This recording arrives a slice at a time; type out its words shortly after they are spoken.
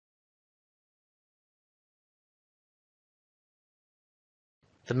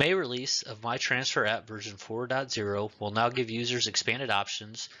The May release of MyTransfer app version 4.0 will now give users expanded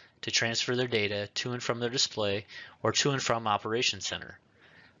options to transfer their data to and from their display or to and from Operations Center.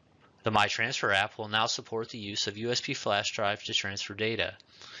 The MyTransfer app will now support the use of USB flash drive to transfer data.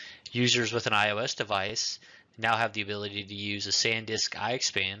 Users with an iOS device now have the ability to use a SanDisk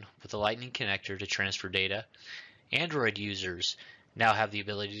iXpand with a Lightning connector to transfer data. Android users now have the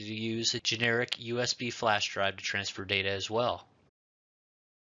ability to use a generic USB flash drive to transfer data as well.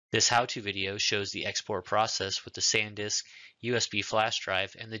 This how-to video shows the export process with the SanDisk USB flash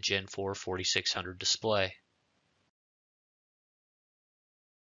drive and the Gen 4 4600 display.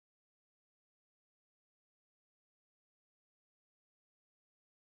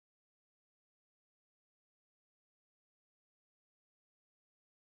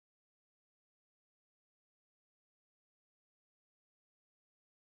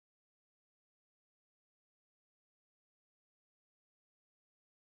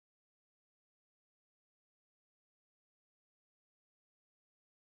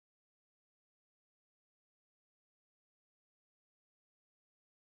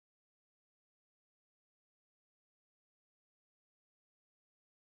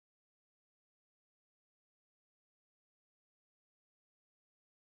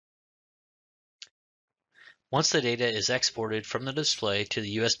 Once the data is exported from the display to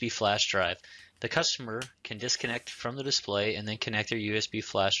the USB flash drive, the customer can disconnect from the display and then connect their USB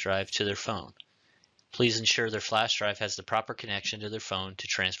flash drive to their phone. Please ensure their flash drive has the proper connection to their phone to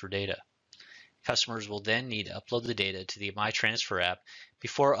transfer data. Customers will then need to upload the data to the MyTransfer app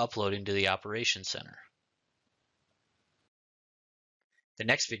before uploading to the Operations Center. The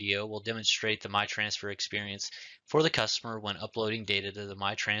next video will demonstrate the MyTransfer experience for the customer when uploading data to the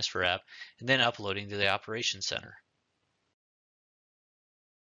MyTransfer app and then uploading to the Operations Center.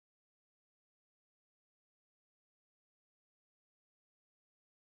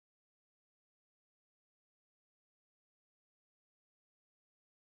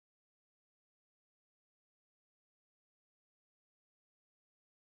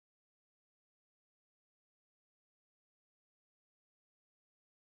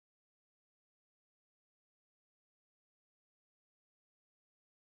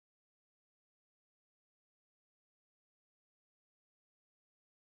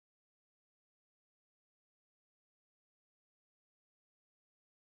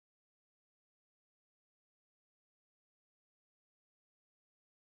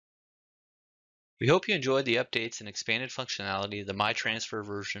 We hope you enjoyed the updates and expanded functionality of the MyTransfer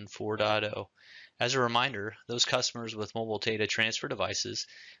version 4.0. As a reminder, those customers with mobile data transfer devices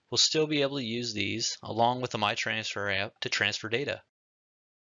will still be able to use these along with the MyTransfer app to transfer data.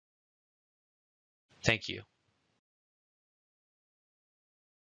 Thank you.